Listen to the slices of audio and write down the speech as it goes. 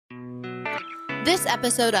This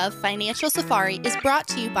episode of Financial Safari is brought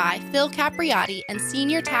to you by Phil Capriati and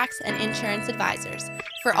Senior Tax and Insurance Advisors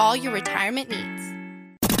for all your retirement needs.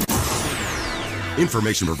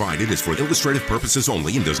 Information provided is for illustrative purposes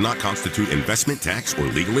only and does not constitute investment, tax, or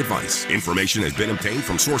legal advice. Information has been obtained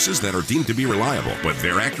from sources that are deemed to be reliable, but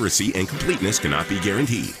their accuracy and completeness cannot be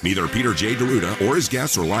guaranteed. Neither Peter J. Deruta or his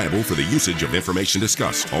guests are liable for the usage of information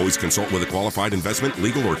discussed. Always consult with a qualified investment,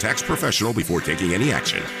 legal, or tax professional before taking any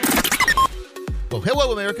action. Well,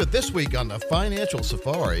 hello, America. This week on the Financial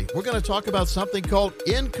Safari, we're going to talk about something called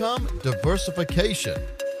income diversification.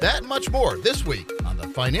 That and much more this week on the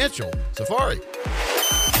Financial Safari.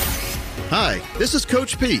 Hi, this is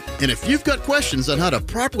Coach Pete, and if you've got questions on how to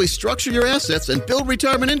properly structure your assets and build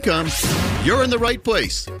retirement income, you're in the right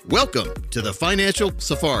place. Welcome to the Financial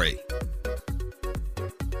Safari.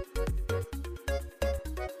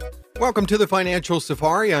 Welcome to the Financial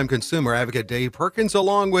Safari. I'm consumer advocate Dave Perkins,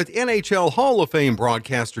 along with NHL Hall of Fame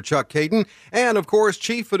broadcaster Chuck Caton, and, of course,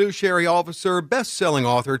 Chief Fiduciary Officer, best-selling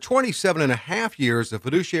author, 27 and a half years of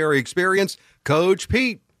fiduciary experience, Coach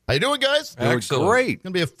Pete. How you doing, guys? Excellent. Great. It's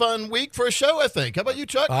going to be a fun week for a show, I think. How about you,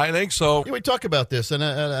 Chuck? I think so. Yeah, we talk about this, and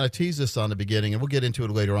I tease this on the beginning, and we'll get into it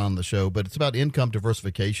later on in the show, but it's about income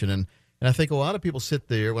diversification, and I think a lot of people sit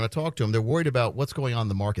there, when I talk to them, they're worried about what's going on in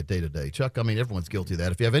the market day to day. Chuck, I mean, everyone's guilty of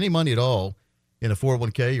that. If you have any money at all in a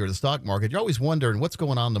 401k or the stock market, you're always wondering what's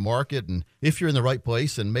going on in the market and if you're in the right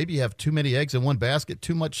place, and maybe you have too many eggs in one basket,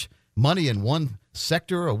 too much money in one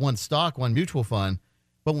sector or one stock, one mutual fund.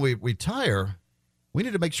 But when we retire, we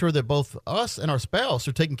need to make sure that both us and our spouse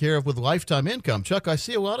are taken care of with lifetime income. Chuck, I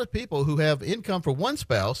see a lot of people who have income for one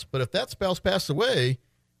spouse, but if that spouse passes away,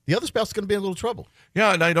 the other spouse is going to be in a little trouble.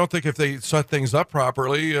 Yeah, and I don't think if they set things up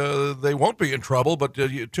properly, they won't be in trouble. But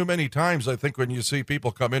too many times, I think when you see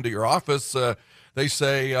people come into your office, they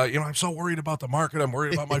say, I'm so worried about the market. I'm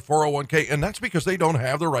worried about my 401k. And that's because they don't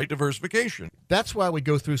have the right diversification. That's why we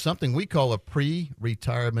go through something we call a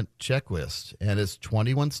pre-retirement checklist. And it's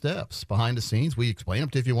 21 steps behind the scenes. We explain them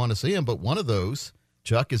to you if you want to see them. But one of those,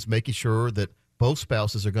 Chuck, is making sure that both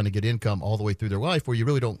spouses are going to get income all the way through their life where you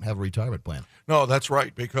really don't have a retirement plan. No, that's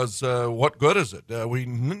right, because what good is it?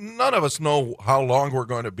 None of us know how long we're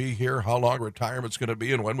going to be here, how long retirement's going to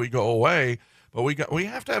be, and when we go away. But we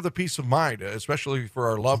have to have the peace of mind, especially for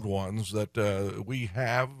our loved ones, that we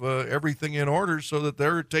have everything in order so that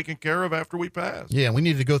they're taken care of after we pass. Yeah, we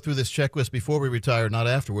need to go through this checklist before we retire, not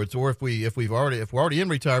afterwards. Or if we're already in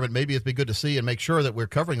retirement, maybe it'd be good to see and make sure that we're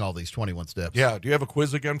covering all these 21 steps. Yeah. Do you have a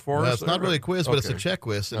quiz again for us? It's not really a quiz, but it's a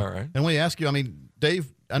checklist. And, all right. And when we ask you, I mean,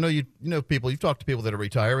 Dave, I know you know people, you've talked to people that are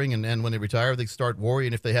retiring, and when they retire, they start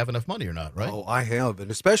worrying if they have enough money or not, right? Oh, I have. And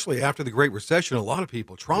especially after the Great Recession, a lot of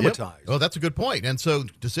people traumatized. Yep. Oh, that's a good point. And so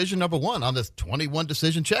decision number one on this 21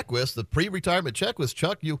 decision checklist, the pre-retirement checklist,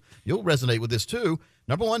 Chuck, you'll resonate with this too.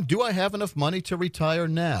 Number one, do I have enough money to retire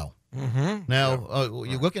now? Mm-hmm. Now,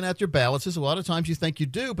 you're looking at your balances. A lot of times you think you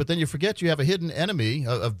do, but then you forget you have a hidden enemy,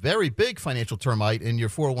 a very big financial termite in your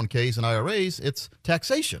 401ks and IRAs. It's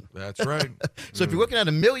taxation. That's right. So if you're looking at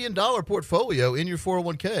 $1 million portfolio in your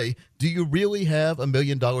 401k, do you really have $1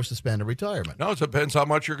 million to spend in retirement? No, it depends how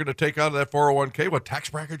much you're going to take out of that 401k, what tax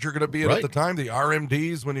bracket you're going to be in at the time, the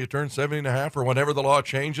RMDs when you turn 70 and a half, or whenever the law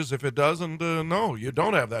changes, if it doesn't. No, you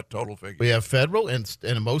don't have that total figure. We have federal and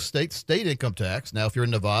in most states, state income tax. Now, if you're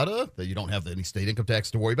in Nevada, that you don't have any state income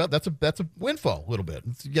tax to worry about, that's a windfall a little bit.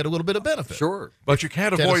 You get a little bit of benefit. Sure. But you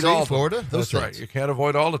can't avoid Tennessee, all Florida, That's right. You can't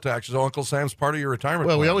avoid all the taxes. Uncle Sam's part of your retirement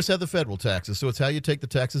Well, plan. we always have the federal taxes, so it's how you take the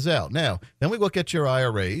taxes out. Now, then we look at your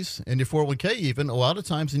IRAs and your 401k even. A lot of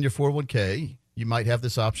times in your 401k, you might have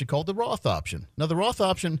this option called the Roth option. Now, the Roth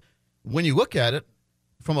option, when you look at it,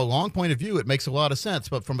 from a long point of view, it makes a lot of sense.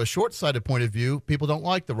 But from a short-sighted point of view, people don't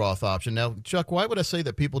like the Roth option. Now, Chuck, why would I say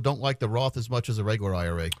that people don't like the Roth as much as a regular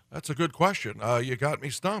IRA? That's a good question. You got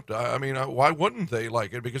me stumped. I mean, why wouldn't they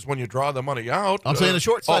like it? Because when you draw the money out... I'm saying the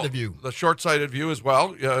short-sighted view. The short-sighted view as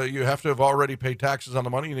well. You have to have already paid taxes on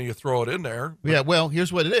the money, and then you throw it in there. Yeah, well,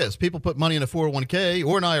 here's what it is. People put money in a 401k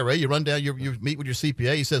or an IRA. You run down, you meet with your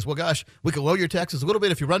CPA. He says, well, gosh, we can lower your taxes a little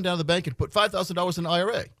bit if you run down to the bank and put $5,000 in an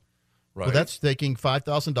IRA. Right. Well, that's taking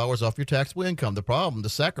 $5,000 off your taxable income. The problem, the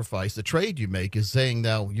sacrifice, the trade you make is saying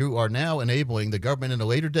now you are now enabling the government in a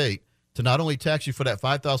later date to not only tax you for that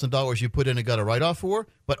 $5,000 you put in and got a write-off for,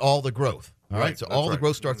 but all the growth. All right? So all the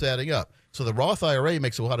growth starts adding up. So the Roth IRA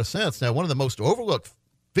makes a lot of sense. Now, one of the most overlooked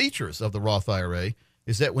features of the Roth IRA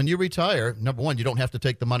is that when you retire, number one, you don't have to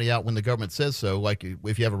take the money out when the government says so. Like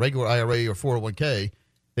if you have a regular IRA or 401k,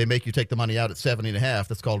 they make you take the money out at 70.5.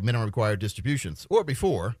 That's called minimum required distributions, or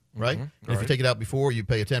before, right? And if you take it out before, you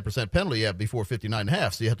pay a 10% penalty at before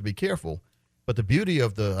 59.5. So you have to be careful. But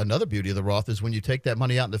another beauty of the Roth is when you take that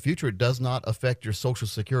money out in the future, it does not affect your Social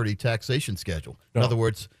Security taxation schedule. In other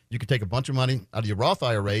words, you can take a bunch of money out of your Roth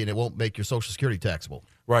IRA and it won't make your Social Security taxable.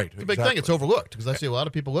 Right. It's a big thing. It's overlooked because I see a lot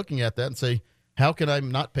of people looking at that and say, how can I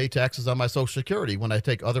not pay taxes on my Social Security when I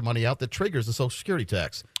take other money out that triggers the Social Security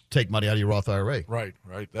tax? Take money out of your Roth IRA. Right.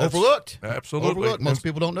 That's Overlooked. Absolutely. Overlooked. Most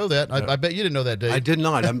people don't know that. I bet you didn't know that, Dave. I did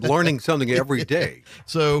not. I'm learning something every day.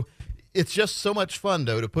 So it's just so much fun,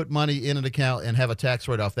 though, to put money in an account and have a tax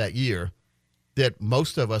write-off that year that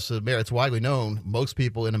most of us, it's widely known, most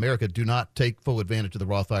people in America do not take full advantage of the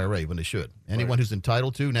Roth IRA when they should. Anyone who's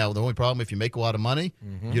entitled to. Now, the only problem, if you make a lot of money,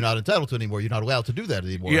 you're not entitled to anymore. You're not allowed to do that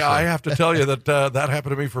anymore. Yeah, So- I have to tell you that that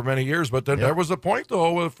happened to me for many years. But then there was a point,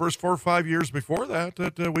 though, the first 4 or 5 years before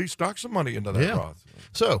that we stuck some money into that Roth.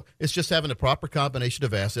 So it's just having a proper combination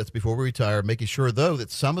of assets before we retire, making sure, though, that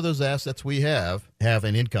some of those assets we have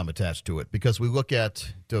an income attached to it. Because we look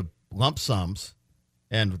at the lump sums,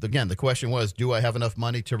 and again, the question was, do I have enough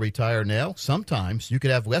money to retire now? Sometimes you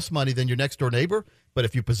could have less money than your next-door neighbor, but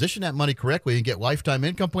if you position that money correctly and get lifetime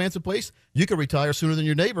income plans in place, you can retire sooner than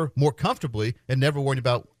your neighbor more comfortably and never worry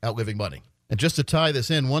about outliving money. And just to tie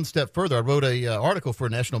this in one step further, I wrote an article for a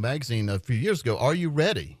national magazine a few years ago, Are You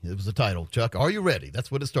Ready? It was the title, Chuck. Are you ready?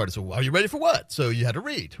 That's what it started. So are you ready for what? So you had to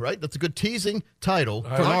read, right? That's a good teasing title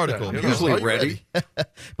for an article. That, Usually Are you ready.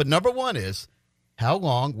 But number one is, how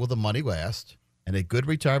long will the money last? And a good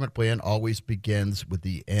retirement plan always begins with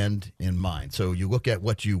the end in mind. So you look at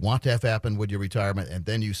what you want to have happen with your retirement, and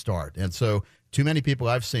then you start. And so too many people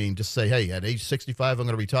I've seen just say, hey, at age 65, I'm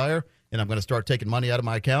going to retire, and I'm going to start taking money out of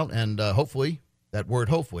my account. And hopefully, that word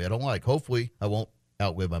hopefully, I don't like. Hopefully, I won't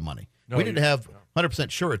outlive my money. No, we need to have 100%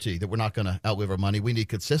 surety that we're not going to outlive our money. We need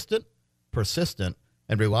consistent, persistent,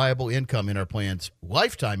 and reliable income in our plans,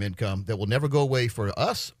 lifetime income that will never go away for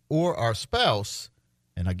us or our spouse.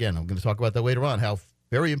 And again, I'm going to talk about that later on, how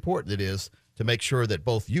very important it is to make sure that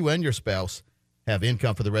both you and your spouse have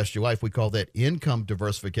income for the rest of your life. We call that income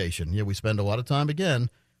diversification. We spend a lot of time, again,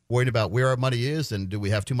 worrying about where our money is and do we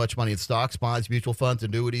have too much money in stocks, bonds, mutual funds,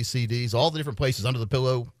 annuities, CDs, all the different places under the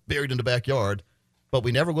pillow, buried in the backyard. But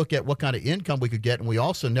we never look at what kind of income we could get, and we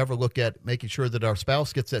also never look at making sure that our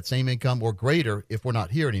spouse gets that same income or greater if we're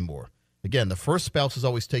not here anymore. Again, the first spouse is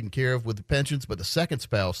always taken care of with the pensions, but the second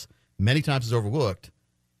spouse many times is overlooked.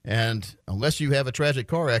 And unless you have a tragic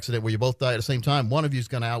car accident where you both die at the same time, one of you is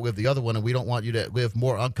going to outlive the other one, and we don't want you to live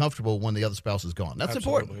more uncomfortable when the other spouse is gone. That's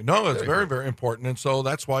Absolutely. important. No, it's very, very important. And so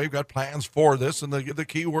that's why you've got plans for this, and the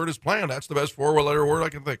key word is plan. That's the best four-letter word I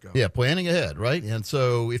can think of. Yeah, planning ahead, right? And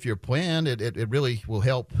so if you're planned, it really will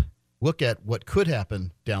help look at what could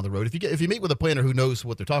happen down the road. If you meet with a planner who knows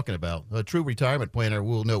what they're talking about, a true retirement planner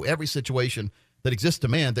will know every situation that exists to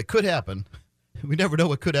man that could happen. We never know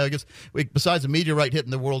what could happen. Besides a meteorite hitting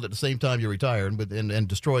the world at the same time you retire and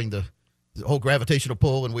destroying the whole gravitational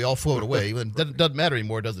pull, and we all float away. And that doesn't matter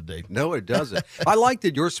anymore, does it, Dave? No, it doesn't. I like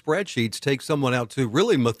that your spreadsheets take someone out to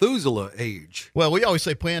really Methuselah age. Well, we always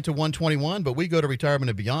say plan to 121, but we go to retirement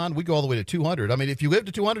and beyond. We go all the way to 200. I mean, if you live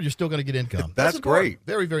to 200, you're still going to get income. That's important. great.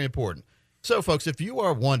 Very, very important. So, folks, if you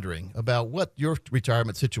are wondering about what your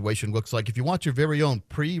retirement situation looks like, if you want your very own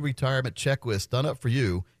pre-retirement checklist done up for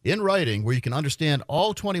you in writing where you can understand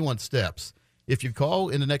all 21 steps, if you call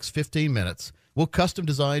in the next 15 minutes, we'll custom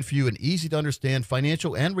design for you an easy-to-understand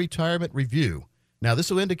financial and retirement review. Now, this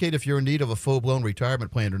will indicate if you're in need of a full-blown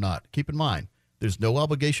retirement plan or not. Keep in mind, there's no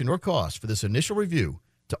obligation or cost for this initial review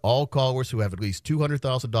to all callers who have at least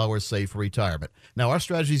 $200,000 saved for retirement. Now, our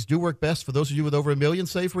strategies do work best for those of you with over $1 million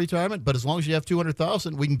saved for retirement, but as long as you have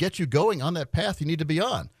 $200,000, we can get you going on that path you need to be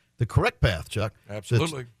on. The correct path, Chuck.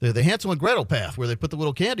 Absolutely. The Hansel and Gretel path, where they put the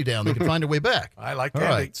little candy down, they can find their way back. I like All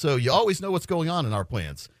candy. right, so you always know what's going on in our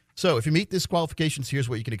plans. So if you meet these qualifications, here's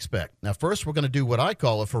what you can expect. Now, first, we're going to do what I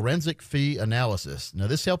call a forensic fee analysis. Now,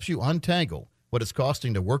 this helps you untangle what it's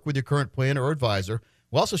costing to work with your current planner or advisor.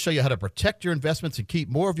 We'll also show you how to protect your investments and keep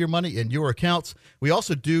more of your money in your accounts. We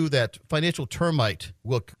also do that financial termite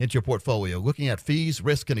look into your portfolio, looking at fees,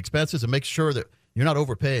 risk, and expenses, and make sure that you're not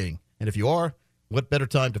overpaying. And if you are, what better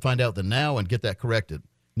time to find out than now and get that corrected?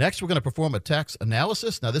 Next, we're going to perform a tax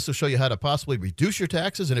analysis. Now, this will show you how to possibly reduce your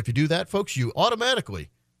taxes. And if you do that, folks, you automatically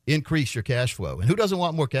increase your cash flow. And who doesn't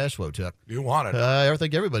want more cash flow, Chuck? You want it. I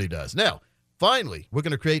think everybody does. Now, finally, we're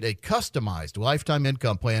going to create a customized lifetime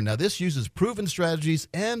income plan. Now, this uses proven strategies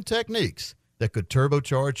and techniques that could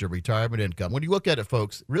turbocharge your retirement income. When you look at it,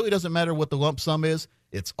 folks, it really doesn't matter what the lump sum is.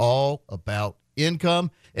 It's all about income,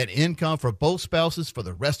 and income for both spouses for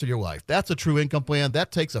the rest of your life. That's a true income plan. That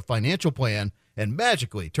takes a financial plan and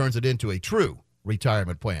magically turns it into a true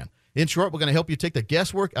retirement plan. In short, we're going to help you take the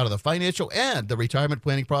guesswork out of the financial and the retirement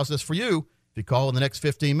planning process for you If you call in the next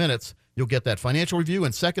 15 minutes, you'll get that financial review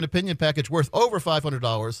and second opinion package worth over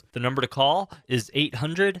 $500. The number to call is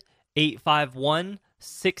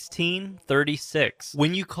 800-851-1636.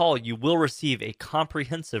 When you call, you will receive a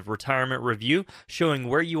comprehensive retirement review showing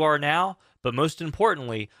where you are now, but most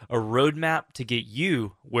importantly, a roadmap to get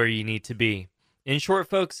you where you need to be. In short,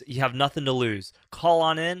 folks, you have nothing to lose. Call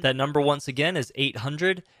on in. That number, once again, is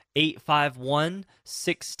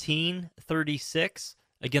 800-851-1636.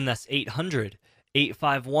 Again, that's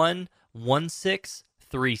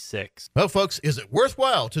 800-851-1636. Well, folks, is it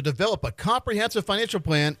worthwhile to develop a comprehensive financial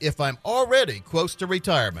plan if I'm already close to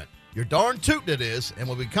retirement? You're darn tootin' it is, and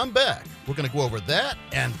when we come back, we're going to go over that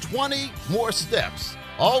and 20 more steps,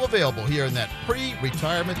 all available here in that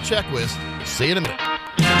pre-retirement checklist. See you in a minute.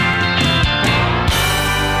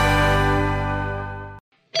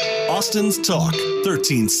 Austin's Talk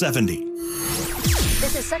 1370.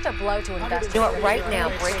 This is such a blow to investors. You know what? Right now,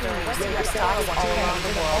 breaking news, you have stocks all around the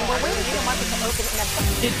world, and we're waiting for the market to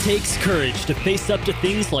open. It takes courage to face up to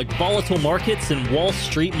things like volatile markets and Wall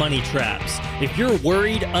Street money traps. If you're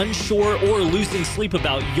worried, unsure, or losing sleep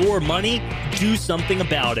about your money, do something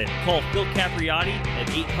about it. Call Phil Capriotti at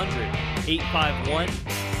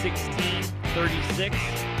 800-851-1636.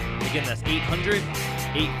 Again, that's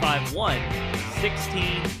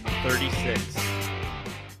 800-851-1636.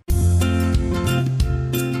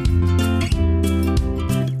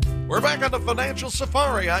 We're back on the Financial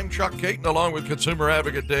Safari. I'm Chuck Caton, along with consumer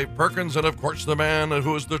advocate Dave Perkins, and of course the man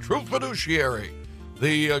who is the true fiduciary,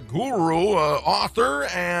 the guru, author,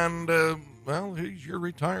 and, well, he's your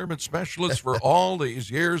retirement specialist for all these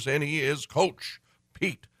years, and he is Coach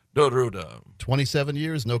Pete D'Arruda. 27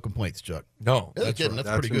 years, no complaints, Chuck. No, That's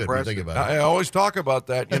pretty good when you think about it. I always talk about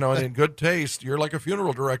that, and in good taste. You're like a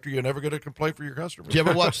funeral director. You never get a complaint for your customers. Do you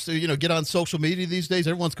ever watch, get on social media these days?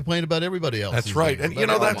 Everyone's complaining about everybody else. That's right. Days. And,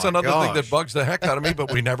 that's another thing that bugs the heck out of me,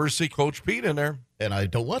 but we never see Coach Pete in there. And I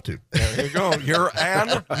don't want to. There you go. You're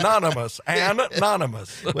anonymous.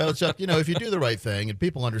 Anonymous. Well, Chuck, if you do the right thing and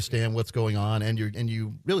people understand what's going on and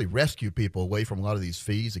you really rescue people away from a lot of these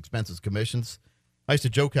fees, expenses, commissions. I used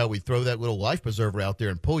to joke how we throw that little life preserver out there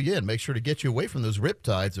and pull you in, make sure to get you away from those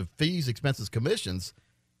riptides of fees, expenses, commissions.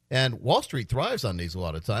 And Wall Street thrives on these a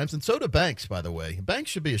lot of times, and so do banks, by the way. Banks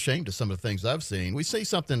should be ashamed of some of the things I've seen. We see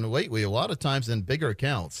something lately a lot of times in bigger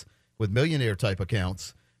accounts with millionaire-type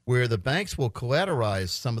accounts where the banks will collateralize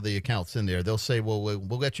some of the accounts in there. They'll say, well,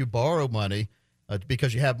 we'll let you borrow money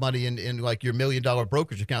because you have money in like your $1 million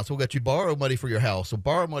brokerage accounts. We'll let you borrow money for your house. We'll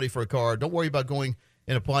borrow money for a car. Don't worry about going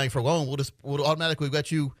and applying for a loan. We'll automatically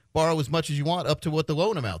let you borrow as much as you want up to what the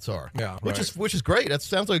loan amounts are. Yeah, which is great. That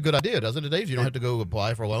sounds like a good idea, doesn't it, Dave? You don't have to go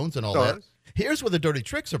apply for loans and all that. Here's where the dirty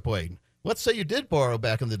tricks are played. Let's say you did borrow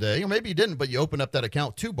back in the day, or maybe you didn't, but you opened up that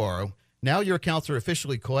account to borrow. Now your accounts are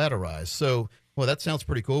officially collateralized. So, well, that sounds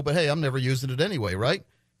pretty cool, but hey, I'm never using it anyway, right?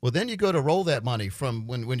 Well, then you go to roll that money from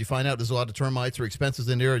when you find out there's a lot of termites or expenses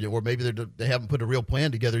in there, or maybe they haven't put a real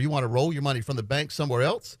plan together. You want to roll your money from the bank somewhere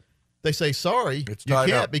else. They say, sorry, you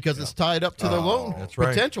can't because it's tied up to their loan,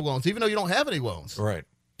 potential loans, even though you don't have any loans. Right.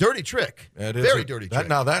 Dirty trick. Very dirty trick.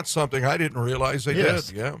 Now, that's something I didn't realize they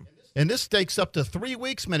did. Yeah. And this takes up to 3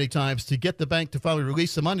 weeks many times to get the bank to finally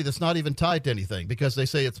release the money that's not even tied to anything because they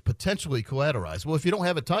say it's potentially collateralized. Well, if you don't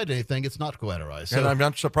have it tied to anything, it's not collateralized. So, and I'm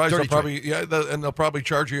not surprised they'll probably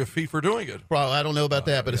charge you a fee for doing it. Well, I don't know about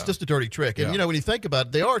that, but it's just a dirty trick. And, when you think about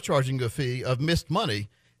it, they are charging a fee of missed money.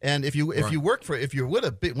 And if you're with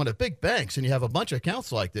one of big banks and you have a bunch of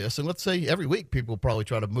accounts like this, and let's say every week people probably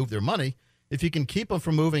try to move their money, if you can keep them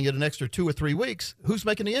from moving it an extra 2 or 3 weeks, who's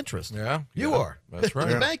making the interest? Yeah, you are. That's right.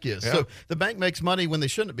 The bank is. Yeah. So the bank makes money when they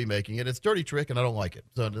shouldn't be making it. It's a dirty trick, and I don't like it.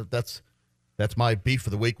 So that's my beef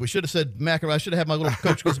for the week. We should have said macaro. I should have had my little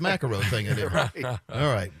Coach Goes Macaro thing in there. Right.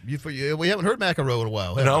 All right. We haven't heard macaro in a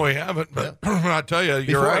while. No, we haven't. But I tell you,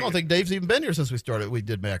 you're right. I don't think Dave's even been here since we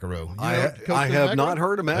did macaro. I have not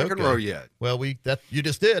heard of macaro yet. Well, you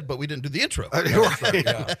just did, but we didn't do the intro. Right.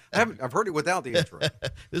 Yeah. I've heard it without the intro. This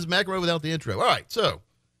is macaro without the intro. All right. So,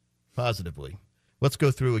 positively. Let's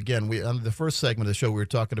go through again. On the first segment of the show, we were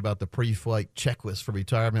talking about the pre-flight checklist for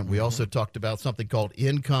retirement. We also talked about something called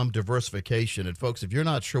income diversification. And folks, if you're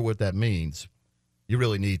not sure what that means, you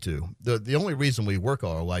really need to. The only reason we work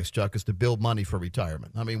all our lives, Chuck, is to build money for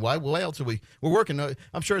retirement. I mean, why else are we're working?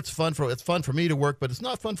 I'm sure it's fun for me to work, but it's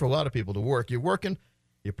not fun for a lot of people to work. You're working,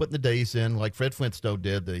 you're putting the days in, like Fred Flintstone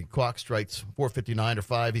did. The clock strikes 4:59 or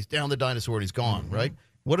 5. He's down the dinosaur and he's gone. Right?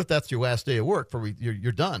 What if that's your last day of work?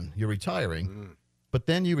 You're done. You're retiring. But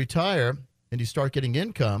then you retire and you start getting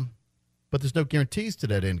income, but there's no guarantees to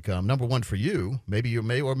that income. Number one, for you, maybe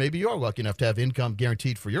you're lucky enough to have income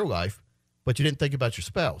guaranteed for your life, but you didn't think about your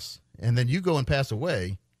spouse. and then you go and pass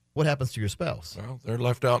away, what happens to your spouse? Well, they're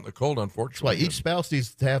left out in the cold, That's unfortunately. why each spouse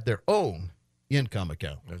needs to have their own income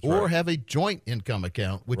account or have a joint income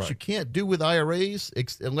account, which you can't do with IRAs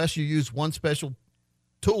unless you use one special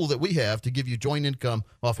tool that we have to give you joint income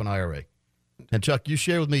off an IRA. And Chuck, you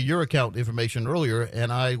shared with me your account information earlier,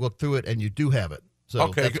 and I looked through it, and you do have it. So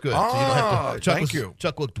that's good. So you don't have to, thank you.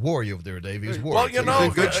 Chuck looked worried over there, Dave. He was worried. Well, you know,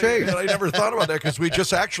 in good shape. I never thought about that because we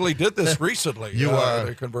just actually did this recently. You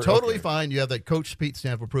are totally okay. fine. You have that Coach Pete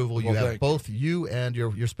stamp of approval. You have both you and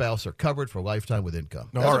your spouse are covered for lifetime with income.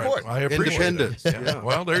 No, That's all right. important. I appreciate Independence. it. Yeah.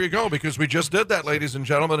 Well, there you go, because we just did that, ladies and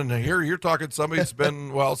gentlemen. And here you're talking somebody that's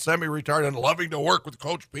been, semi-retired and loving to work with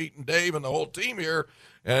Coach Pete and Dave and the whole team here.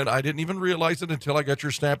 And I didn't even realize it until I got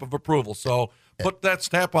your stamp of approval. So put that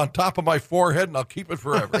stamp on top of my forehead, and I'll keep it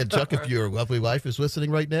forever. And Chuck, if your lovely wife is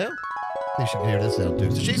listening right now, they should hear this out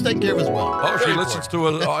too. So she's taking care of as well. Oh, she listens to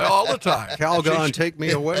it all the time. Calgon, take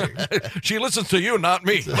me away. She listens to you, not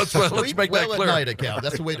me. Let's Sleep make well that clear. at night account.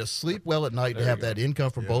 That's the way to sleep well at night, to have that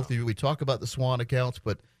income for both of you. We talk about the SWAN accounts,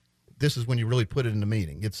 but this is when you really put it into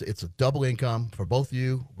meaning. It's a double income for both of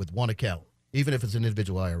you with one account, even if it's an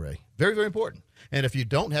individual IRA. Very, very important. And if you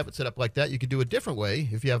don't have it set up like that, you could do a different way.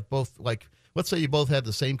 If you have both, like, let's say you both had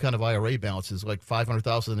the same kind of IRA balances, like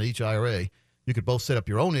 $500,000 in each IRA, you could both set up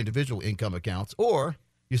your own individual income accounts, or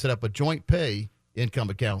you set up a joint pay income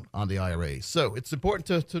account on the IRA. So it's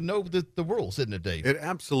important to know the rules, isn't it, Dave? It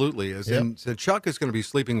absolutely is. Yep. And Chuck is going to be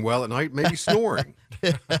sleeping well at night, maybe snoring.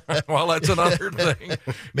 Well, that's another thing.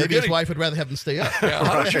 Maybe his wife would rather have him stay up. Yeah,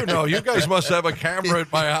 how did you know? You guys must have a camera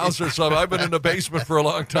at my house or something. I've been in the basement for a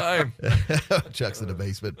long time. Chuck's in the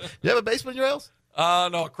basement. You have a basement in your house?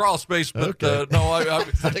 No, crawl space, but Okay. no,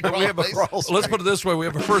 Crawl we have a. space. Let's put it this way: we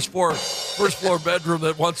have a first floor bedroom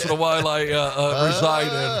that once in a while I reside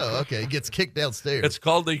in. Oh, okay. He gets kicked downstairs. It's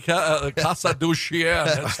called the Casa du Chien.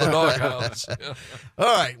 That's the doghouse. Yeah.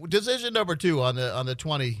 All right. Decision number 2 on the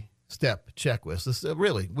 20-step checklist. This,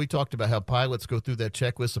 really, we talked about how pilots go through that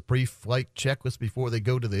checklist, a pre-flight checklist before they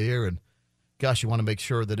go to the air, and gosh, you want to make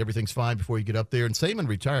sure that everything's fine before you get up there. And same in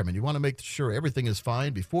retirement. You want to make sure everything is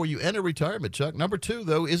fine before you enter retirement, Chuck. Number 2,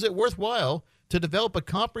 though, is it worthwhile to develop a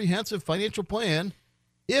comprehensive financial plan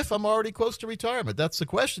if I'm already close to retirement? That's the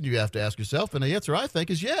question you have to ask yourself, and the answer, I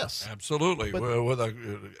think, is yes. Absolutely, with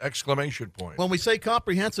an exclamation point. When we say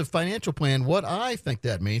comprehensive financial plan, what I think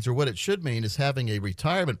that means, or what it should mean, is having a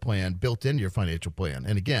retirement plan built into your financial plan.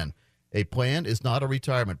 And again, a plan is not a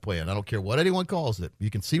retirement plan. I don't care what anyone calls it.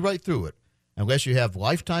 You can see right through it. Unless you have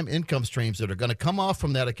lifetime income streams that are going to come off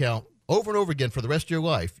from that account over and over again for the rest of your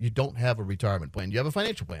life, you don't have a retirement plan. You have a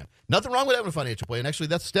financial plan. Nothing wrong with having a financial plan. Actually,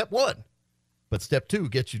 that's step 1. But step 2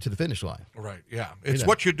 gets you to the finish line. Right, yeah. It's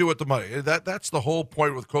what you do with the money. That's the whole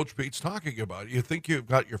point with Coach Pete's talking about. You think you've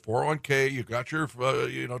got your 401k, you've got your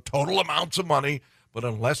total amounts of money, but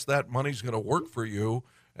unless that money's going to work for you,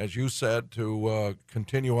 as you said, to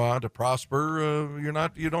continue on to prosper,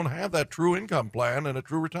 you don't have that true income plan and a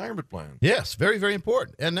true retirement plan. Yes, very, very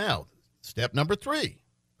important. And now, step number 3.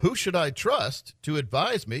 Who should I trust to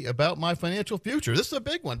advise me about my financial future? This is a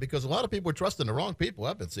big one because a lot of people are trusting the wrong people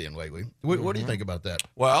I've been seeing lately. What do you think about that?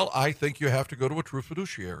 Well, I think you have to go to a true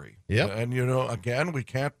fiduciary. Yeah. And, again, we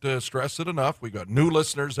can't stress it enough. We got new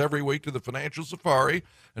listeners every week to the Financial Safari,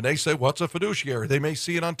 and they say, what's a fiduciary? They may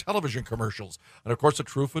see it on television commercials. And, of course, a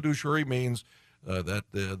true fiduciary means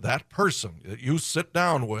that person that you sit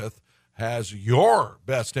down with has your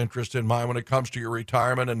best interest in mind when it comes to your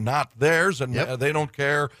retirement and not theirs, and they don't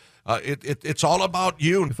care. It's all about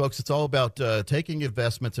you. Folks, it's all about taking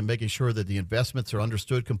investments and making sure that the investments are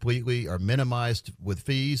understood completely, are minimized with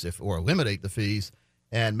fees or eliminate the fees,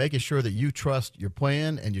 and making sure that you trust your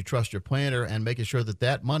plan and you trust your planner, and making sure that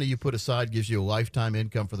that money you put aside gives you a lifetime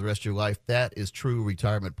income for the rest of your life. That is true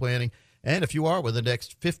retirement planning. And if you are with the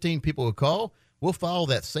next 15 people who call, we'll follow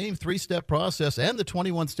that same 3-step process and the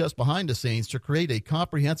 21 steps behind the scenes to create a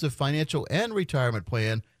comprehensive financial and retirement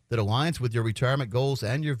plan that aligns with your retirement goals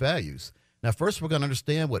and your values. Now, first, we're going to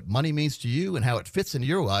understand what money means to you and how it fits into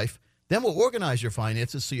your life. Then we'll organize your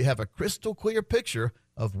finances so you have a crystal clear picture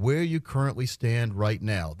of where you currently stand right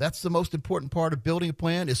now. That's the most important part of building a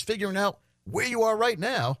plan, is figuring out where you are right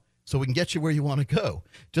now so we can get you where you want to go.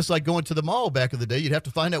 Just like going to the mall back in the day, you'd have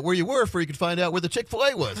to find out where you were before you could find out where the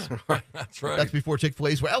Chick-fil-A was. That's right. That's before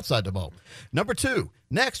Chick-fil-A's were outside the mall. Number 2,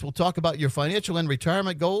 next we'll talk about your financial and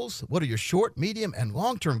retirement goals. What are your short, medium, and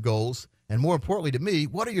long-term goals? And more importantly to me,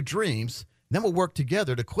 what are your dreams? Then we'll work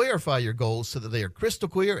together to clarify your goals so that they are crystal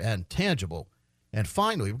clear and tangible. And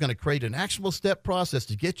finally, we're going to create an actionable step process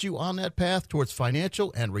to get you on that path towards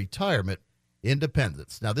financial and retirement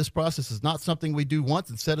independence. Now, this process is not something we do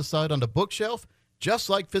once and set aside on the bookshelf. Just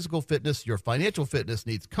like physical fitness, your financial fitness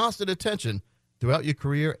needs constant attention throughout your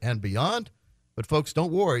career and beyond. But folks,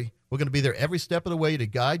 don't worry. We're going to be there every step of the way to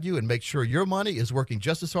guide you and make sure your money is working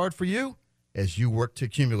just as hard for you as you work to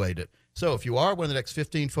accumulate it. So if you are one of the next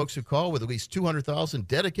 15 folks who call with at least $200,000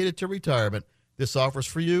 dedicated to retirement, this offer's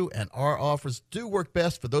for you, and our offers do work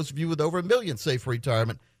best for those of you with over $1 million saved for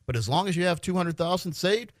retirement. But as long as you have $200,000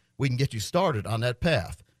 saved, we can get you started on that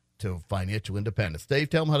path to financial independence.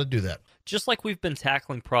 Dave, tell them how to do that. Just like we've been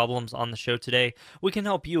tackling problems on the show today, we can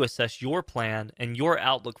help you assess your plan and your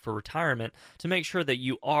outlook for retirement to make sure that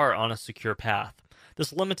you are on a secure path.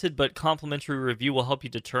 This limited but complimentary review will help you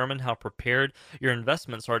determine how prepared your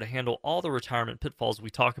investments are to handle all the retirement pitfalls we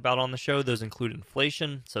talk about on the show. Those include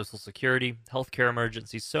inflation, Social Security, healthcare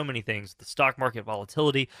emergencies, so many things, the stock market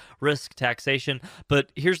volatility, risk, taxation.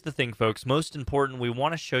 But here's the thing, folks. Most important, we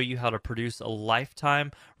want to show you how to produce a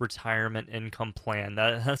lifetime retirement income plan.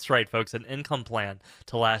 That's right, folks, an income plan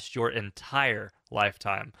to last your entire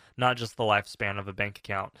lifetime, not just the lifespan of a bank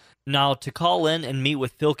account. Now, to call in and meet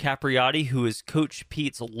with Phil Capriotti, who is Coach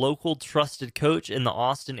Pete's local trusted coach in the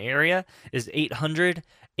Austin area, is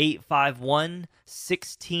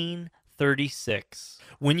 800-851-1636.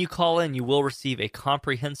 When you call in, you will receive a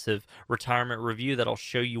comprehensive retirement review that'll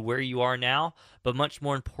show you where you are now, but much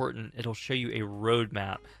more important, it'll show you a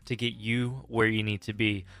roadmap to get you where you need to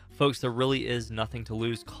be. Folks, there really is nothing to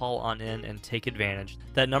lose. Call on in and take advantage.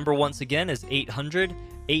 That number, once again, is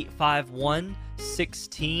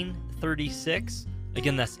 800-851-1636.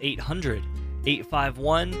 Again, that's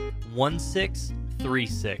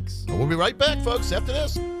 800-851-1636. We'll be right back, folks, after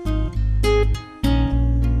this.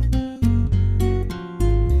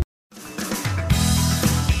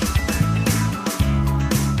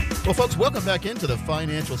 Well, folks, welcome back into the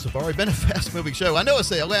Financial Safari. Been a fast-moving show. I know I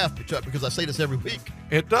say I laugh, Chuck, because I say this every week.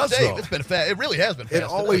 It does, Dave, though. it's been fast. It really has been fast. It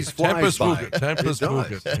always flies by. Tempest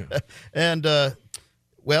Fugit. And,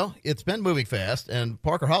 well, it's been moving fast, and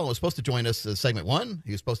Parker Holland was supposed to join us segment 1.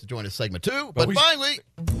 He was supposed to join us segment 2, but finally,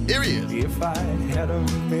 here he is. If I had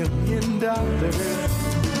 $1 million,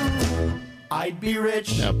 I'd be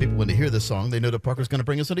rich. Now, people, when they hear this song, they know that Parker's going to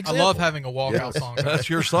bring us an example. I love having a walkout song. That's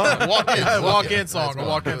your song. Walk-in song. You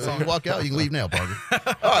walk out, you can leave now, Parker.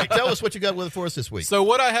 All right, tell us what you got for us this week. So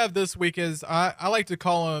what I have this week is I like to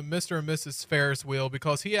call him Mr. and Mrs. Ferris Wheel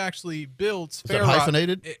because he actually builds fair rides.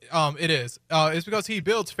 Hyphenated? It is. It's because he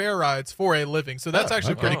builds fair rides for a living. So that's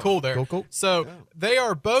actually pretty cool there. Cool. So they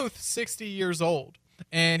are both 60 years old,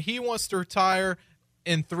 and he wants to retire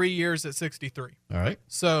in 3 years at 63. All right.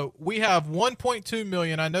 So we have $1.2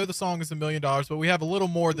 million. I know the song is $1 million, but we have a little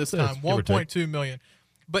more this time, $1.2 million.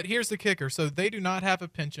 But here's the kicker. So they do not have a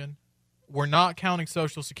pension. We're not counting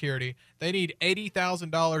Social Security. They need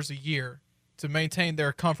 $80,000 a year to maintain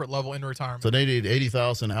their comfort level in retirement. So they need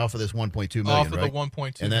 $80,000 off of this $1.2 million, off of right? the $1.2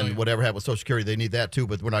 million. And then whatever happened with Social Security, they need that too,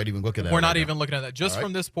 but we're not even looking at that. We're not even looking at that. Just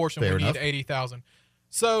from this portion, we need $80,000.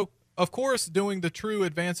 So, of course, doing the true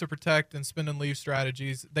advance or protect and spend and leave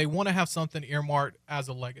strategies, they want to have something earmarked as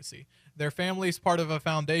a legacy. Their family is part of a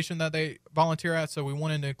foundation that they volunteer at, so we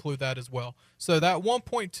wanted to include that as well. So that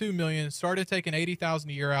 $1.2 million started taking $80,000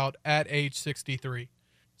 a year out at age 63.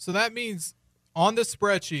 So that means on the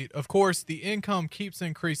spreadsheet, of course, the income keeps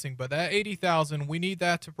increasing, but that $80,000, we need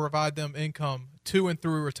that to provide them income to and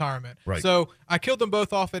through retirement. Right. So I killed them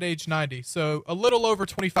both off at age 90. So a little over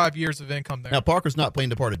 25 years of income there. Now, Parker's not playing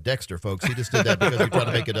the part of Dexter, folks. He just did that because we're trying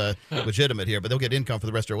to make it legitimate here, but they'll get income for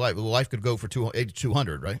the rest of their life. The life could go for age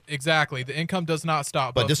 200, right? Exactly. The income does not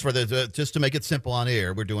stop. But just for just to make it simple on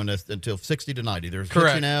air, we're doing this until 60 to 90. There's 60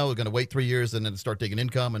 Correct. now. We're going to wait 3 years and then start taking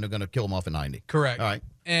income, and they're going to kill them off at 90. Correct. All right.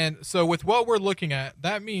 And so with what we're looking at,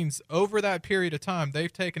 that means over that period of time,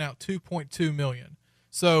 they've taken out $2.2 million.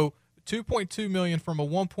 So $2.2 million from a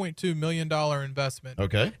 $1.2 million investment.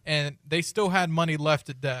 Okay. And they still had money left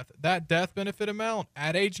at death. That death benefit amount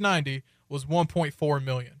at age 90 was $1.4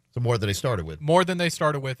 million. So more than they started with. More than they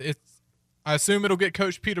started with. I assume it'll get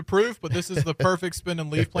Coach Pete approved, but this is the perfect spend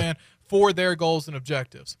and leave plan for their goals and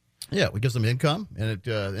objectives. Yeah, it gives them income, and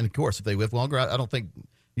of course, if they live longer, I don't think.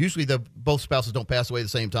 Usually, both spouses don't pass away at the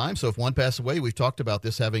same time. So if one passes away, we've talked about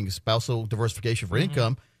this having spousal diversification for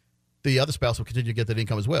income. The other spouse will continue to get that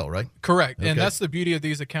income as well, right? Correct. Okay. And that's the beauty of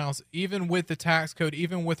these accounts. Even with the tax code,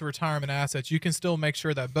 even with retirement assets, you can still make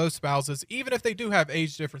sure that both spouses, even if they do have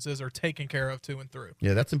age differences, are taken care of to and through.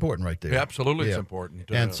 Yeah, that's important right there. Yeah, absolutely, it's important.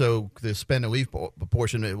 And so the spend and leave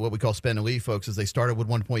portion, what we call spend and leave, folks, is they started with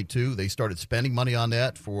 1.2. They started spending money on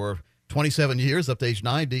that for 27 years up to age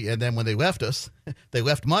 90, and then when they left us, they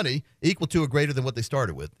left money equal to or greater than what they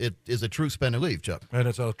started with. It is a true spend and leave, Chuck. And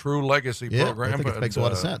it's a true legacy program. I think it makes a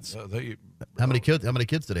lot of sense. How many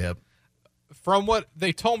kids do they have? from what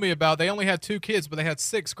they told me about, they only had 2 kids, but they had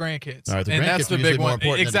 6 grandkids. All right, the and grandkids that's the are usually big more one.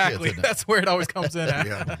 important than the Exactly. kids, isn't it? That's where it always comes in at.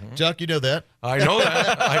 Yeah. Chuck, you know that. I know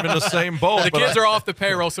that. I'm in the same boat. The but kids are off the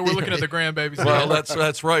payroll, so we're looking at the grandbabies. Well,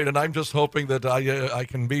 that's right, and I'm just hoping that I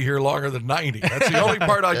can be here longer than 90. That's the only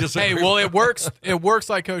part I disagree. Hey, well, it works. It works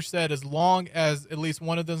like Coach said, as long as at least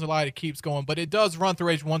one of them's alive, it keeps going. But it does run through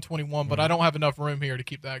age 121. But I don't have enough room here to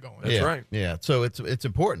keep that going. That's right. Yeah. So it's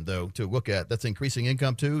important though to look at. That's increasing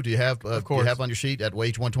income too. Do you have Of course. do you have on your sheet at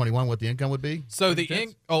age 121 what the income would be? So at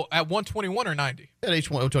 121 or 90? At age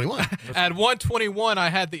 121. At 121, I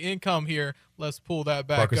had the income here. Let's pull that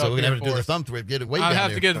back Parker, up. so we're gonna have here to do for the us. thumb through it, get it way down I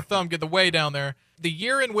have there. to get the thumb, get the way down there. The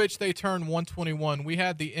year in which they turned 121, we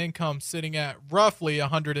had the income sitting at roughly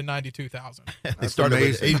 192,000. They started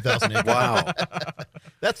with 80,000 income. Wow.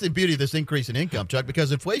 That's the beauty of this increase in income, Chuck,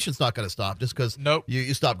 because inflation's not going to stop just because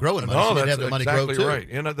you stop growing money. No, so you that's have the money exactly grow too. right.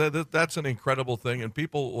 You know, that's an incredible thing, and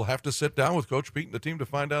people will have to sit down with Coach Pete and the team to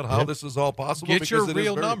find out how this is all possible. Get your because it is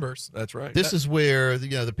real very- numbers. That's right. This is where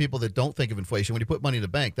the people that don't think of inflation, when you put money in the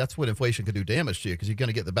bank, that's what inflation could do damage to you because you're going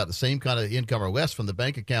to get about the same kind of income or less from the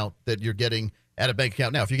bank account that you're getting at a bank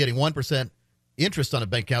account now. If you're getting 1% interest on a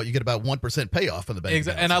bank account, you get about 1% payoff from the bank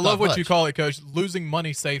account. And So I it's love not what you much. call it, Coach, losing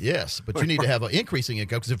money safely. Yes, but you need to have an increasing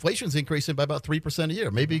income because inflation's increasing by about 3% a year.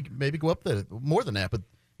 Maybe go up more than that. But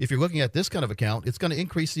if you're looking at this kind of account, it's going to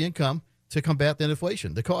increase the income to combat the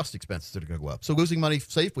inflation. The cost expenses are going to go up. So losing money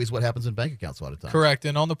safely is what happens in bank accounts a lot of times. Correct.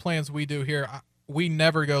 And on the plans we do here, we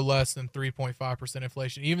never go less than 3.5%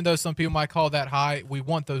 inflation. Even though some people might call that high, we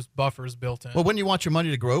want those buffers built in. Well, when you want your money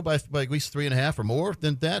to grow by at least 3.5 or more,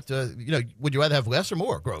 then that would you rather have less or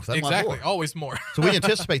more growth? I want Exactly, more. always more. So we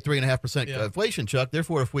anticipate 3.5% Yeah. inflation, Chuck.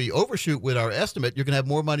 Therefore, if we overshoot with our estimate, you're going to have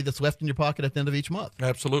more money that's left in your pocket at the end of each month.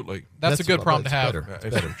 Absolutely. That's a good problem to have. Better. Yeah,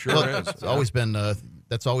 It's better. it sure Well, is. It's always been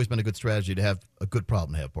that's always been a good strategy to have a good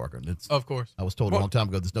problem to have, Parker. Of course. I was told a long time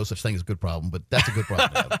ago there's no such thing as a good problem, but that's a good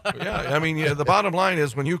problem to have. Yeah, I mean, the bottom line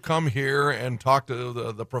is when you come here and talk to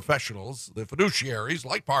the professionals, the fiduciaries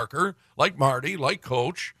like Parker, like Marty, like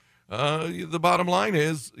Coach, the bottom line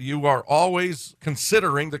is you are always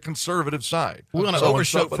considering the conservative side. We want to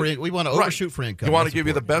overshoot for income. You want to That's give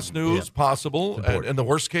you the important. best news Yeah. possible important. and the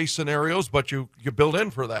worst case scenarios, but you build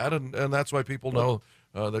in for that, and that's why people know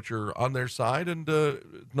that you're on their side and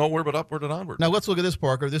nowhere but upward and onward. Now let's look at this,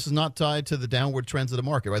 Parker. This is not tied to the downward trends of the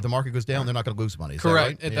market, right? The market goes down, they're not going to lose money. Is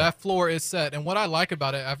Correct. That right? That floor is set. And what I like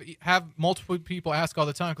about it, have multiple people ask all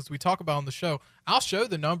the time because we talk about on the show. I'll show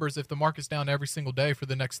the numbers if the market's down every single day for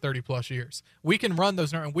the next 30 plus years. We can run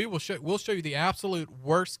those numbers, and we'll show you the absolute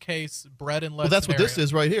worst case bread and less. Well, that's scenario. what this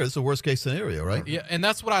is right here. This is the worst case scenario, right? Yeah, and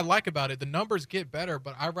that's what I like about it. The numbers get better,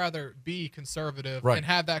 but I'd rather be conservative and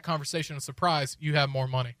have that conversation of surprise. You have more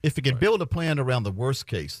money. If you can build a plan around the worst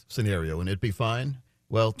case scenario and it'd be fine,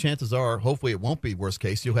 well, chances are, hopefully it won't be worst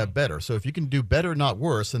case. You'll have better. So if you can do better, not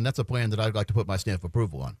worse, then that's a plan that I'd like to put my stamp of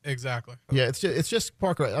approval on. Exactly. Yeah, it's just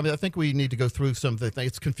Parker. I mean, I think we need to go through some of the things.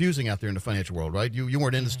 It's confusing out there in the financial world, right? You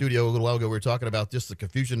weren't in the studio a little while ago. We were talking about just the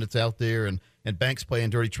confusion that's out there and banks playing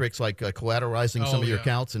dirty tricks like collateralizing some of your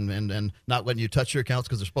accounts and not letting you touch your accounts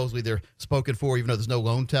because they're spoken for, even though there's no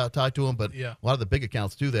loan tied to them. But a lot of the big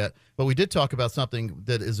accounts do that. But we did talk about something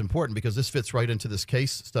that is important because this fits right into this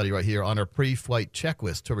case study right here on our pre-flight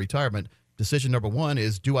checklist to retirement. Decision number 1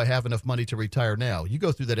 is, do I have enough money to retire now? You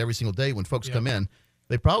go through that every single day when folks come in.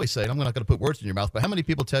 They probably say, and I'm not going to put words in your mouth, but how many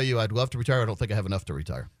people tell you I'd love to retire? I don't think I have enough to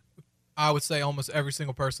retire. I would say almost every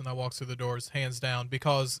single person that walks through the doors, hands down,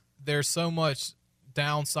 because there's so much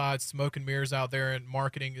downside smoke and mirrors out there in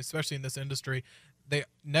marketing, especially in this industry. They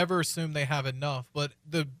never assume they have enough. But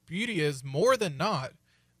the beauty is, more than not,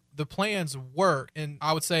 the plans work, and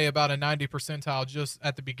I would say about a 90 percentile just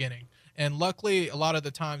at the beginning. And luckily, a lot of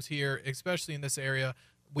the times here, especially in this area,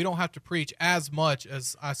 we don't have to preach as much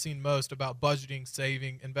as I've seen most about budgeting,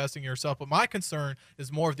 saving, investing in yourself. But my concern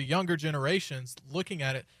is more of the younger generations looking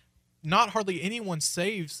at it. Not hardly anyone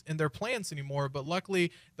saves in their plans anymore, but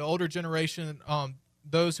luckily the older generation,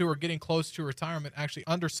 those who are getting close to retirement, actually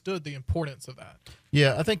understood the importance of that.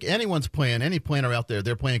 Yeah, I think anyone's plan, any planner out there,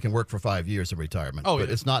 their plan can work for 5 years of retirement. But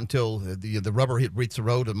it's not until the rubber hits the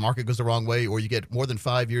road, the market goes the wrong way, or you get more than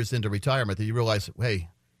 5 years into retirement that you realize, hey,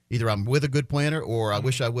 either I'm with a good planner, or I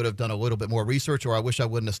wish I would have done a little bit more research, or I wish I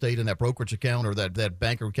wouldn't have stayed in that brokerage account, or that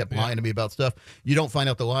banker who kept lying to me about stuff. You don't find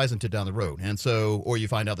out the lies until down the road. And so, or you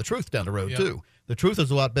find out the truth down the road, too. The truth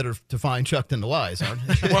is a lot better to find, Chuck, than the lies, aren't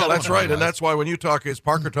it? Well, that's right. And that's why when you talk, as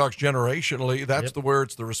Parker talks generationally, that's the where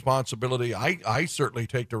it's the responsibility. I certainly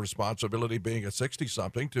take the responsibility, being a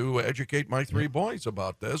 60-something, to educate my 3 boys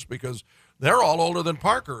about this, because they're all older than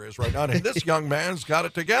Parker is right now. And this young man's got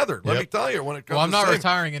it together. Let me tell you, when it comes I'm to not saving,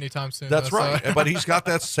 retiring anytime soon. That's though, right. So. But he's got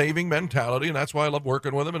that saving mentality, and that's why I love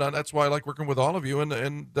working with him, and that's why I like working with all of you.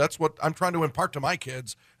 And that's what I'm trying to impart to my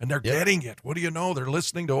kids, and they're getting it. What do you know? They're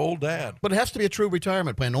listening to old dad. But it has to be a true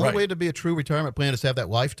retirement plan. The only way to be a true retirement plan is to have that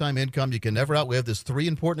lifetime income you can never outlive. There's 3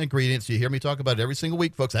 important ingredients. You hear me talk about it every single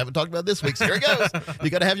week, folks. I haven't talked about it this week, so here it goes. You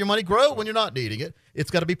got to have your money grow when you're not needing it. It's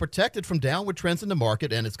got to be protected from downward trends in the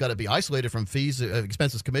market, and it's got to be isolated from fees,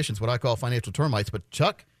 expenses, commissions, what I call financial termites. But,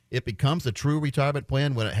 Chuck, it becomes a true retirement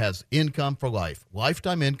plan when it has income for life.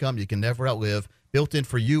 Lifetime income you can never outlive, built in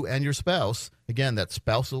for you and your spouse. Again, that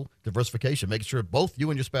spousal diversification, making sure both you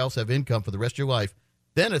and your spouse have income for the rest of your life.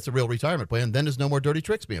 Then it's a real retirement plan. Then there's no more dirty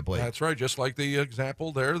tricks being played. That's right. Just like the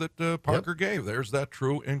example there that Parker gave. There's that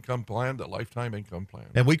true income plan, the lifetime income plan.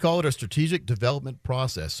 And we call it a strategic development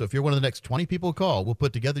process. So if you're one of the next 20 people who call, we'll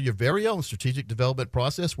put together your very own strategic development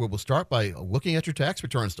process where we'll start by looking at your tax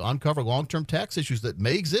returns to uncover long-term tax issues that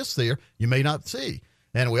may exist there you may not see.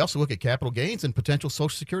 And we also look at capital gains and potential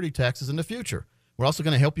Social Security taxes in the future. We're also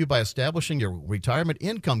going to help you by establishing your retirement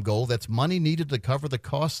income goal. That's money needed to cover the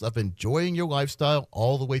costs of enjoying your lifestyle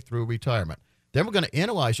all the way through retirement. Then we're going to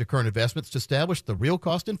analyze your current investments to establish the real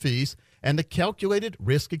cost and fees and the calculated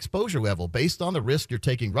risk exposure level based on the risk you're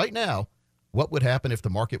taking right now. What would happen if the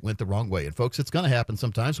market went the wrong way? And, folks, it's going to happen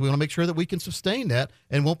sometimes. We want to make sure that we can sustain that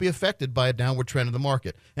and won't be affected by a downward trend in the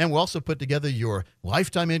market. And we'll also put together your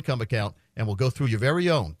lifetime income account, and we'll go through your very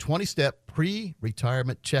own 20-step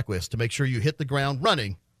pre-retirement checklist to make sure you hit the ground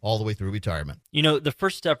running all the way through retirement. You know, the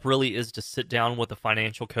first step really is to sit down with a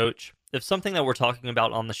financial coach. If something that we're talking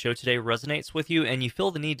about on the show today resonates with you and you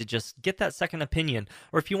feel the need to just get that second opinion,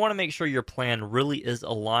 or if you want to make sure your plan really is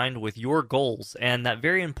aligned with your goals and that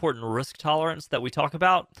very important risk tolerance that we talk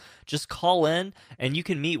about, just call in and you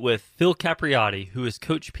can meet with Phil Capriotti, who is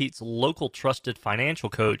Coach Pete's local trusted financial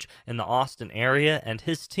coach in the Austin area, and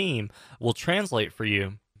his team will translate for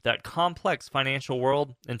you that complex financial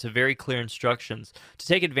world into very clear instructions. To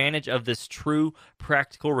take advantage of this true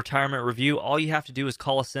practical retirement review, all you have to do is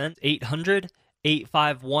call us in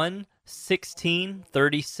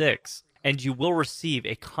 800-851-1636, and you will receive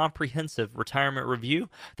a comprehensive retirement review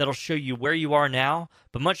that'll show you where you are now,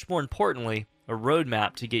 but much more importantly, a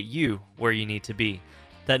roadmap to get you where you need to be.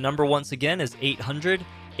 That number once again is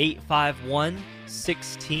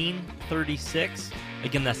 800-851-1636.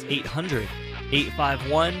 Again, that's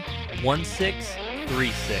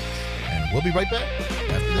 800-851-1636. And we'll be right back after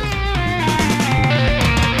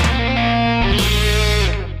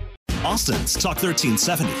this. Austin's Talk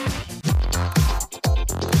 1370.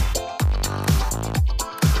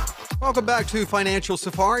 Welcome back to Financial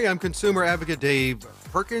Safari. I'm consumer advocate Dave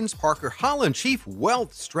Perkins. Parker Holland, Chief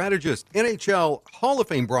Wealth Strategist, NHL Hall of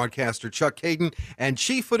Fame broadcaster Chuck Caden, and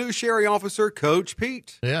Chief Fiduciary Officer Coach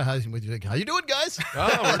Pete. Yeah, how you doing, guys?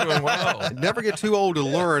 Oh, we're doing well. I never get too old to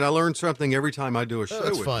learn. I learn something every time I do a show.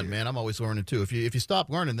 That's with fun, you. man. I'm always learning too. If you stop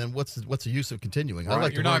learning, then what's the use of continuing? I Right,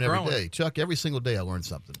 like to you're learn not every growing. day. Chuck, every single day I learn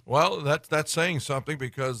something. Well, that's saying something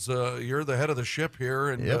because you're the head of the ship here,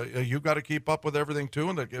 and you've got to keep up with everything too,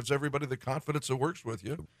 and that gives everybody the confidence that works with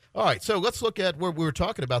you. All right, so let's look at where we were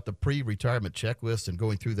talking about the pre-retirement checklist and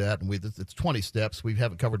going through that. And it's 20 steps. We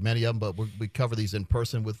haven't covered many of them, but we cover these in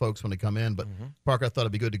person with folks when they come in. But Parker, I thought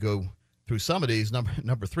it'd be good to go through some of these.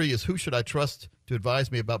 Number 3 is, who should I trust to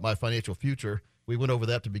advise me about my financial future? We went over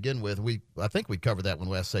that to begin with. I think we covered that one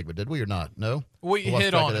last segment, did we or not? No? We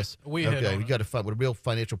hit on it. We got to find with a real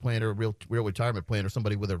financial planner, a real retirement planner,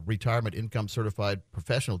 somebody with a retirement income certified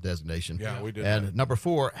professional designation. Yeah, we did. And that. number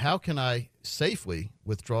 4, how can I safely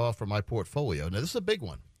withdraw from my portfolio? Now, this is a big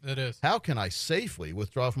one. It is. How can I safely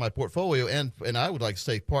withdraw from my portfolio? And I would like to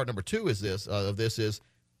say part number 2 is this is,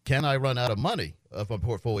 can I run out of money of my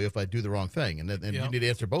portfolio if I do the wrong thing? And you need to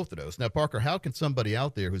answer both of those. Now, Parker, how can somebody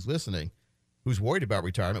out there who's listening, who's worried about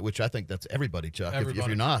retirement, which I think that's everybody, Chuck. If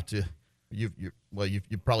you're not, you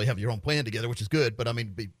probably have your own plan together, which is good. But I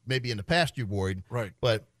mean, maybe in the past you're worried, right?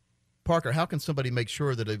 But Parker, how can somebody make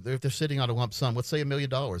sure that if they're sitting on a lump sum, let's say $1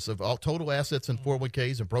 million of all total assets and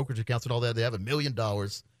 401ks and brokerage accounts and all that, they have $1 million,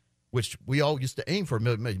 which we all used to aim for.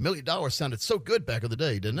 $1 million sounded so good back in the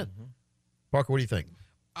day, didn't it? Parker, what do you think?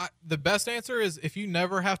 The best answer is if you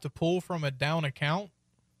never have to pull from a down account,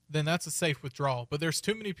 then that's a safe withdrawal. But there's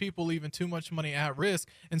too many people leaving too much money at risk,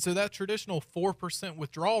 and so that traditional 4%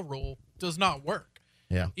 withdrawal rule does not work.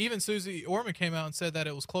 Yeah. Even Susie Orman came out and said that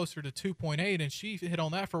it was closer to 2.8, and she hit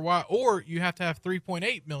on that for a while. Or you have to have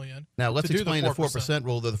 3.8 million. Now let's to do explain the 4%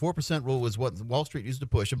 rule. The 4% rule is what Wall Street used to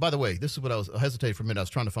push. And by the way, this is what I hesitated for a minute. I was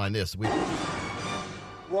trying to find this.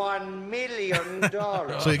 $1 million.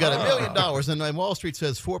 So you got $1 million, and Wall Street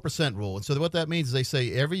says 4% rule. And so what that means is they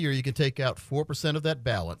say every year you can take out 4% of that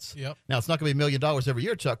balance. Yep. Now, it's not going to be $1 million every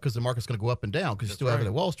year, Chuck, because the market's going to go up and down because you still have it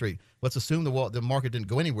at Wall Street. Let's assume the market didn't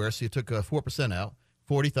go anywhere, so you took 4% out,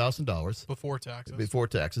 $40,000. Before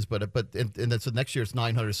taxes. But then so next year it's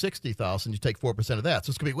 $960,000. You take 4% of that. So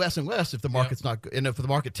it's going to be less and less if the market's not good. And if the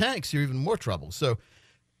market tanks, you're even more trouble. So,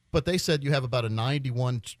 but they said you have about a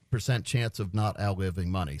 91% chance of not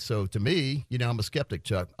outliving money. So to me, I'm a skeptic,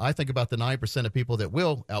 Chuck. I think about the 9% of people that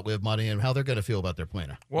will outlive money and how they're going to feel about their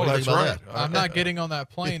planner. Well, that's right. I'm not getting on that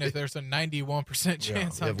plane if there's a 91%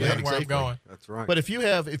 chance I'm getting where I'm going. That's right. But if you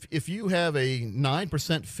have a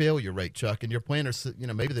 9% failure rate, Chuck, and your planners,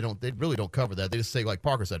 maybe they really don't cover that. They just say, like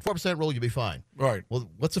Parker said, 4% rule, you'll be fine. Right. Well,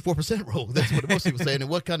 what's the 4% rule? That's what most people say. And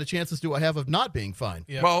what kind of chances do I have of not being fine?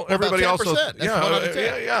 Yeah. Well, everybody also,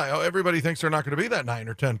 yeah. Everybody thinks they're not going to be that 9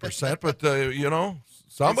 or 10%, but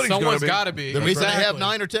someone's got to be. The reason they have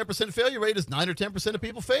 9 or 10% failure rate is 9 or 10% of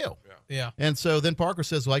people fail. Yeah. And so then Parker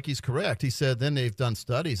says, like he's correct. He said then they've done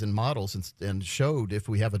studies and models and showed if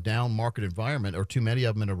we have a down market environment or too many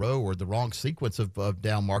of them in a row or the wrong sequence of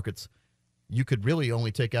down markets, you could really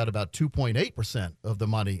only take out about 2.8% of the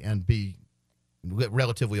money and be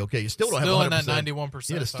relatively okay. You still don't have 100%. In that 91%.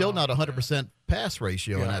 Yeah, it's still not 100% pass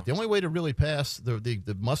ratio in that. The only way to really pass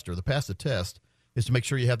pass the test is to make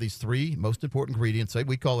sure you have these 3 most important ingredients.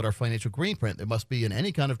 We call it our financial green print. It must be in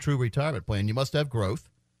any kind of true retirement plan. You must have growth.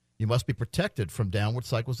 You must be protected from downward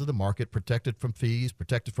cycles of the market, protected from fees,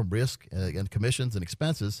 protected from risk and commissions and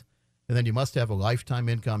expenses. And then you must have a lifetime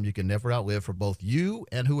income you can never outlive for both you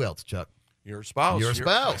and who else, Chuck? Your spouse. Your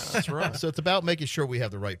spouse. That's right. So it's about making sure we have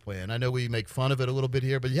the right plan. I know we make fun of it a little bit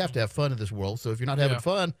here, but you have to have fun in this world. So if you're not having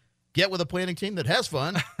fun, get with a planning team that has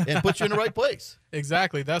fun and puts you in the right place.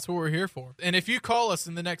 Exactly. That's what we're here for. And if you call us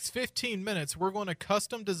in the next 15 minutes, we're going to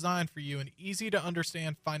custom design for you an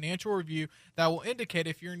easy-to-understand financial review that will indicate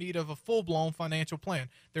if you're in need of a full-blown financial plan.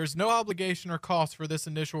 There's no obligation or cost for this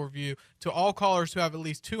initial review to all callers who have at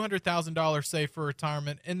least $200,000 saved for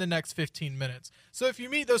retirement in the next 15 minutes. So if you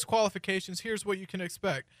meet those qualifications, here's what you can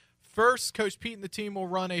expect. First, Coach Pete and the team will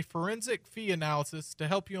run a forensic fee analysis to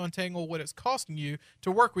help you untangle what it's costing you to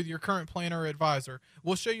work with your current planner or advisor.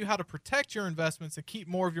 We'll show you how to protect your investments and keep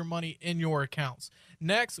more of your money in your accounts.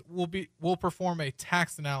 Next, we'll perform a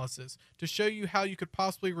tax analysis to show you how you could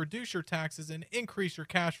possibly reduce your taxes and increase your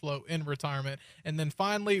cash flow in retirement. And then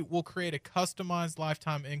finally, we'll create a customized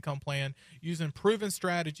lifetime income plan using proven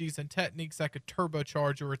strategies and techniques that could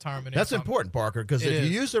turbocharge your retirement That's income. important, Parker, because if you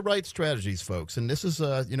use the right strategies, folks, and this is,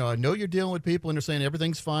 I know you're dealing with people and they're saying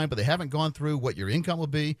everything's fine, but they haven't gone through what your income will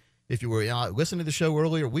be. If you were listening to the show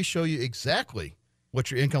earlier, we show you exactly what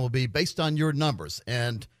your income will be based on your numbers.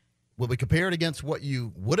 And when we compare it against what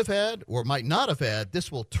you would have had or might not have had,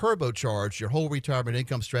 this will turbocharge your whole retirement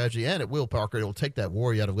income strategy, and it will, Parker. It will take that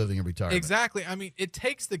worry out of living in retirement. Exactly. I mean, it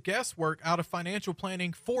takes the guesswork out of financial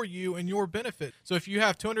planning for you and your benefit. So if you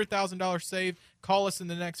have $200,000 saved, call us in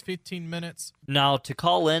the next 15 minutes. Now, to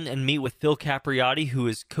call in and meet with Phil Capriotti, who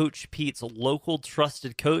is Coach Pete's local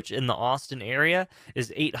trusted coach in the Austin area,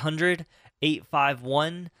 is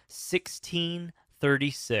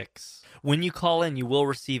 800-851-1636. When you call in, you will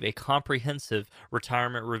receive a comprehensive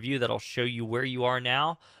retirement review that'll show you where you are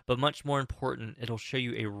now, but much more important, it'll show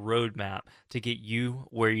you a roadmap to get you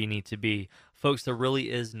where you need to be. Folks, there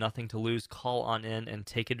really is nothing to lose. Call on in and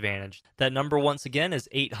take advantage. That number, once again, is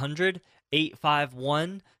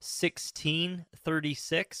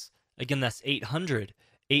 800-851-1636. Again, that's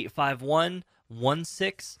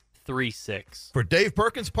 800-851-1636. For Dave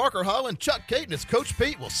Perkins, Parker Holland, Chuck Caton, it's Coach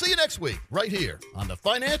Pete. We'll see you next week right here on the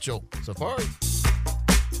Financial Safari.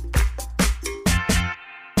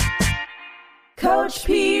 Coach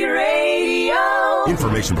P Radio.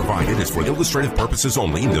 Information provided is for illustrative purposes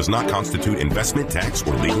only and does not constitute investment, tax,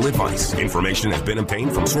 or legal advice. Information has been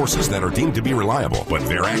obtained from sources that are deemed to be reliable, but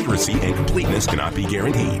their accuracy and completeness cannot be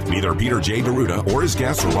guaranteed. Neither Peter J. Deruta or his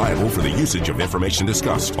guests are liable for the usage of information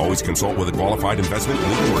discussed. Always consult with a qualified investment,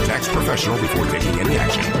 legal, or tax professional before taking any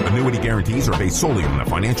action. Annuity guarantees are based solely on the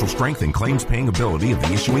financial strength and claims-paying ability of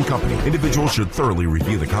the issuing company. Individuals should thoroughly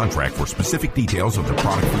review the contract for specific details of the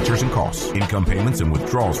product features and costs. Income payments and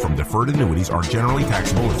withdrawals from deferred annuities are generally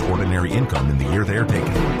taxable as ordinary income in the year they are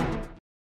taken.